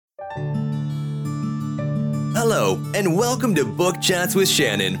Hello, and welcome to Book Chats with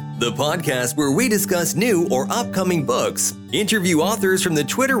Shannon, the podcast where we discuss new or upcoming books, interview authors from the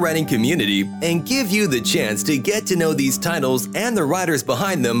Twitter writing community, and give you the chance to get to know these titles and the writers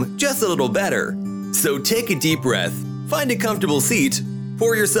behind them just a little better. So take a deep breath, find a comfortable seat,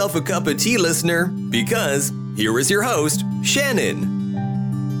 pour yourself a cup of tea, listener, because here is your host, Shannon.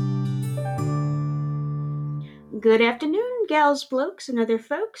 Good afternoon, gals, blokes, and other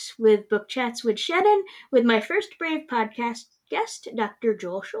folks, with Book Chats with Shannon, with my first Brave podcast guest, Dr.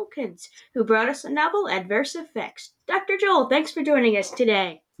 Joel Shulkin, who brought us the novel Adverse Effects. Dr. Joel, thanks for joining us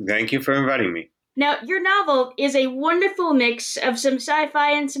today. Thank you for inviting me. Now, your novel is a wonderful mix of some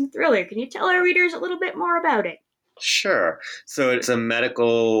sci-fi and some thriller. Can you tell our readers a little bit more about it? Sure. So it's a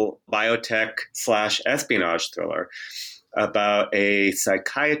medical biotech / espionage thriller about a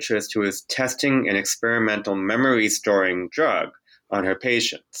psychiatrist who is testing an experimental memory-storing drug on her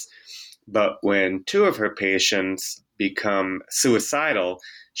patients. But when two of her patients become suicidal,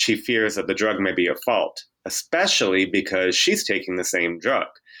 she fears that the drug may be at fault, especially because she's taking the same drug.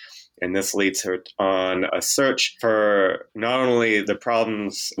 And this leads her on a search for not only the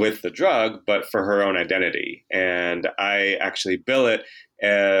problems with the drug, but for her own identity. And I actually bill it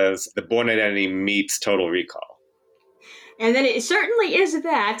as the Bourne Identity meets Total Recall. And then it certainly is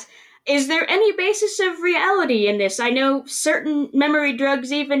that. Is there any basis of reality in this? I know certain memory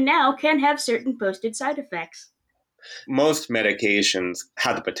drugs even now can have certain posted side effects. Most medications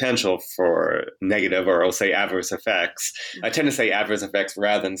have the potential for negative or I'll say adverse effects. I tend to say adverse effects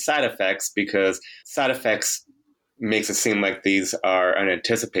rather than side effects because side effects makes it seem like these are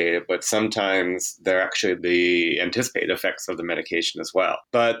unanticipated, but sometimes they're actually the anticipated effects of the medication as well.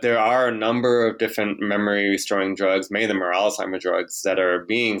 But there are a number of different memory restoring drugs, many of them are Alzheimer's drugs, that are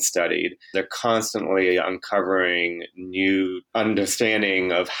being studied. They're constantly uncovering new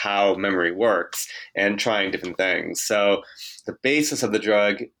understanding of how memory works and trying different things. So the basis of the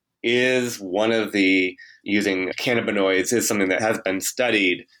drug is one of the using cannabinoids is something that has been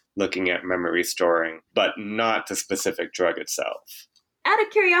studied looking at memory storing, but not the specific drug itself. Out of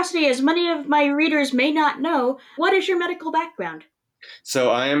curiosity, as many of my readers may not know, what is your medical background? So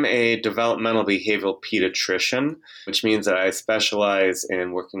I am a developmental behavioral pediatrician, which means that I specialize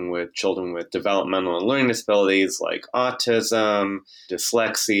in working with children with developmental and learning disabilities like autism,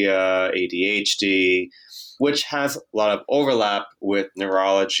 dyslexia, ADHD, which has a lot of overlap with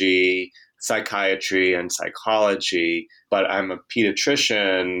neurology, psychiatry, and psychology, but I'm a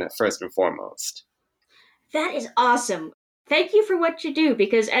pediatrician first and foremost. That is awesome. Thank you for what you do,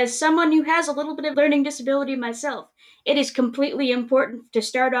 because as someone who has a little bit of learning disability myself, it is completely important to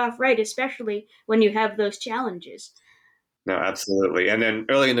start off right, especially when you have those challenges. No, absolutely. And then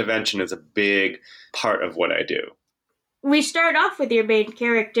early intervention is a big part of what I do. We start off with your main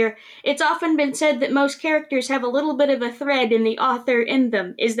character. It's often been said that most characters have a little bit of a thread in the author in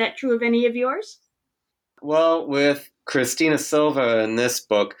them. Is that true of any of yours? Well, with Christina Silva in this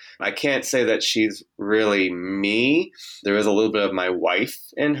book, I can't say that she's really me. There is a little bit of my wife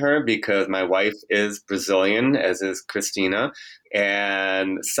in her because my wife is Brazilian, as is Christina.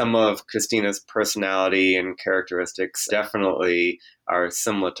 And some of Christina's personality and characteristics definitely are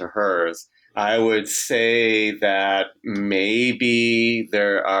similar to hers. I would say that maybe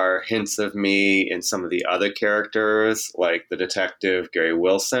there are hints of me in some of the other characters, like the detective Gary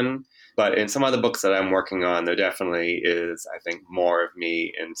Wilson. But in some other books that I'm working on, there definitely is, I think, more of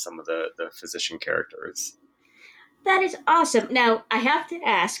me in some of the physician characters. That is awesome. Now, I have to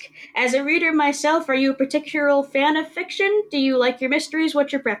ask, as a reader myself, are you a particular fan of fiction? Do you like your mysteries?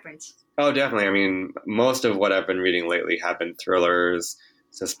 What's your preference? Oh, definitely. I mean, most of what I've been reading lately have been thrillers,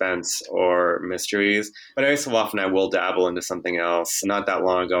 suspense, or mysteries. But every so often I will dabble into something else. Not that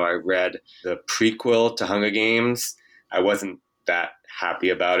long ago, I read the prequel to Hunger Games. I wasn't that happy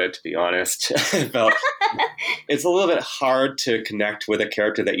about it, to be honest. I felt it's a little bit hard to connect with a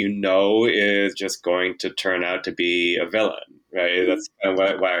character that you know is just going to turn out to be a villain, right? That's kind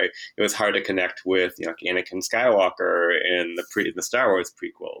of why it was hard to connect with, Anakin Skywalker in the Star Wars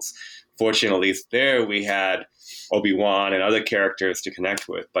prequels. Fortunately, at least there we had Obi-Wan and other characters to connect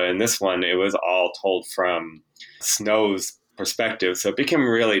with, but in this one, it was all told from Snow's perspective, so it became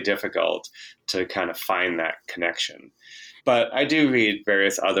really difficult to kind of find that connection. But I do read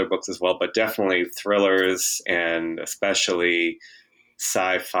various other books as well, but definitely thrillers and especially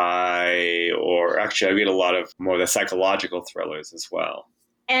sci-fi, or actually I read a lot of more of the psychological thrillers as well.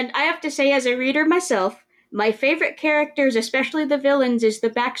 And I have to say, as a reader myself, my favorite characters, especially the villains, is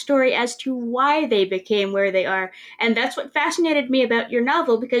the backstory as to why they became where they are. And that's what fascinated me about your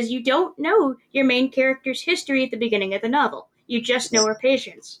novel, because you don't know your main character's history at the beginning of the novel. You just know her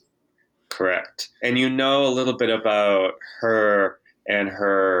patients. Correct. And you know a little bit about her and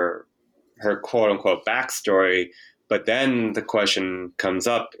her quote-unquote backstory, but then the question comes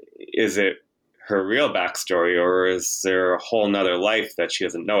up, is it her real backstory, or is there a whole nother life that she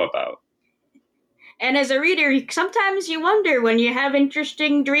doesn't know about? And as a reader, sometimes you wonder when you have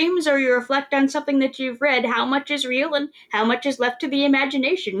interesting dreams or you reflect on something that you've read, how much is real and how much is left to the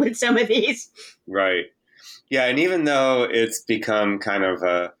imagination with some of these. Right. Yeah, and even though it's become kind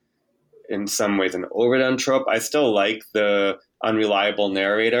of in some ways an overdone trope, I still like the unreliable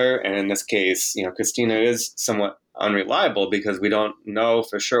narrator. And in this case, Christina is somewhat unreliable because we don't know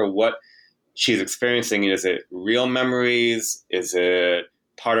for sure what she's experiencing. Is it real memories? Is it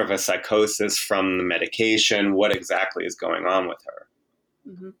part of a psychosis from the medication? What exactly is going on with her?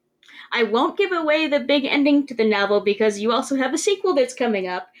 Mm-hmm. I won't give away the big ending to the novel because you also have a sequel that's coming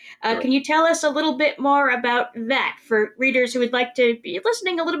up. Sure. Can you tell us a little bit more about that for readers who would like to be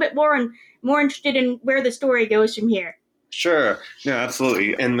listening a little bit more and more interested in where the story goes from here? Sure. No,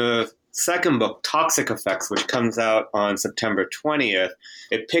 absolutely. In the second book, Toxic Effects, which comes out on September 20th,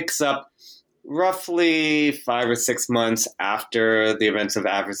 it picks up roughly 5 or 6 months after the events of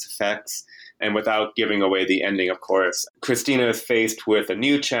Adverse Effects. And without giving away the ending, of course, Christina is faced with a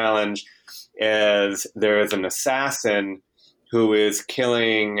new challenge as there is an assassin who is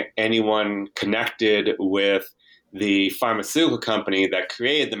killing anyone connected with the pharmaceutical company that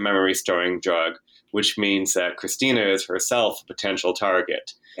created the memory-storing drug, which means that Christina is herself a potential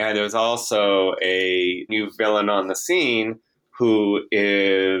target. And there's also a new villain on the scene who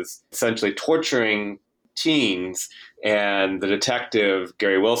is essentially torturing teens, and the detective,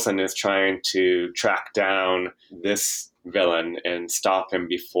 Gary Wilson, is trying to track down this villain and stop him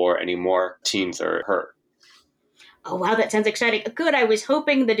before any more teens are hurt. Oh, wow, that sounds exciting. Good, I was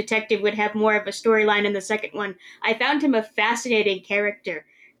hoping the detective would have more of a storyline in the second one. I found him a fascinating character.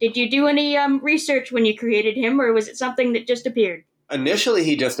 Did you do any research when you created him, or was it something that just appeared? Initially,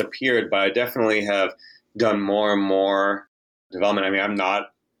 he just appeared, but I definitely have done more and more development. I mean,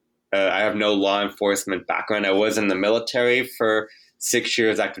 I have no law enforcement background. I was in the military for 6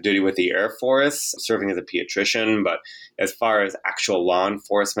 years, active duty with the Air Force, serving as a pediatrician. But as far as actual law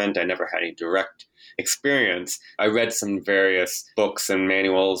enforcement, I never had any direct experience. I read some various books and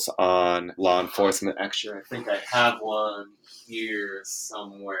manuals on law enforcement. Actually, I think I have one here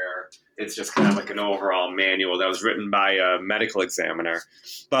somewhere. It's just kind of like an overall manual that was written by a medical examiner.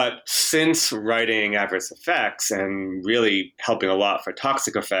 But since writing Adverse Effects and really helping a lot for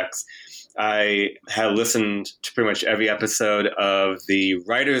Toxic Effects, I have listened to pretty much every episode of the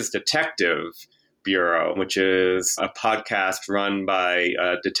Writer's Detective Bureau, which is a podcast run by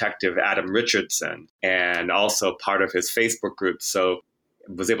Detective Adam Richardson and also part of his Facebook group. So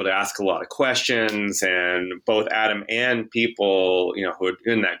was able to ask a lot of questions, and both Adam and people, who are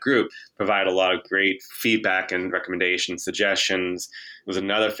in that group provide a lot of great feedback and recommendations, suggestions. There was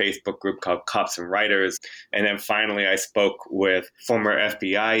another Facebook group called Cops and Writers. And then finally, I spoke with former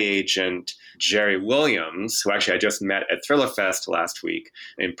FBI agent Jerry Williams, who actually I just met at Thriller Fest last week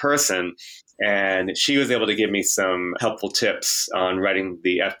in person. And she was able to give me some helpful tips on writing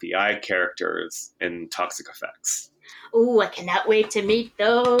the FBI characters in Toxic Effects. Ooh, I cannot wait to meet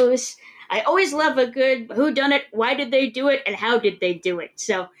those. I always love a good whodunit, why did they do it, and how did they do it.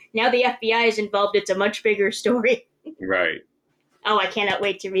 So now the FBI is involved, it's a much bigger story. Right. Oh, I cannot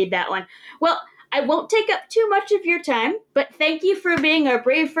wait to read that one. Well, I won't take up too much of your time, but thank you for being our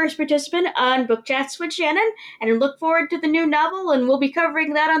brave first participant on Book Chats with Shannon, and I look forward to the new novel, and we'll be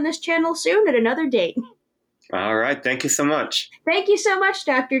covering that on this channel soon at another date. All right. Thank you so much. Thank you so much,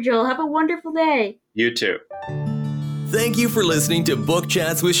 Dr. Joel. Have a wonderful day. You too. Thank you for listening to Book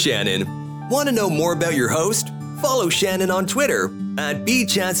Chats with Shannon. Want to know more about your host? Follow Shannon on Twitter at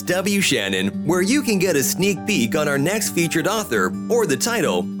BChatsWShannon, where you can get a sneak peek on our next featured author or the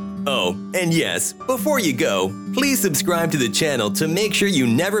title. Oh, and yes, before you go, please subscribe to the channel to make sure you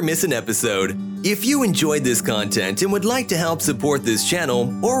never miss an episode. If you enjoyed this content and would like to help support this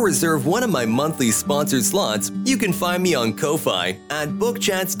channel or reserve one of my monthly sponsored slots, you can find me on Ko-Fi at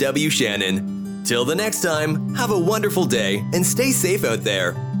BookChatsWShannon. Till the next time, have a wonderful day and stay safe out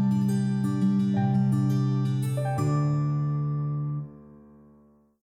there.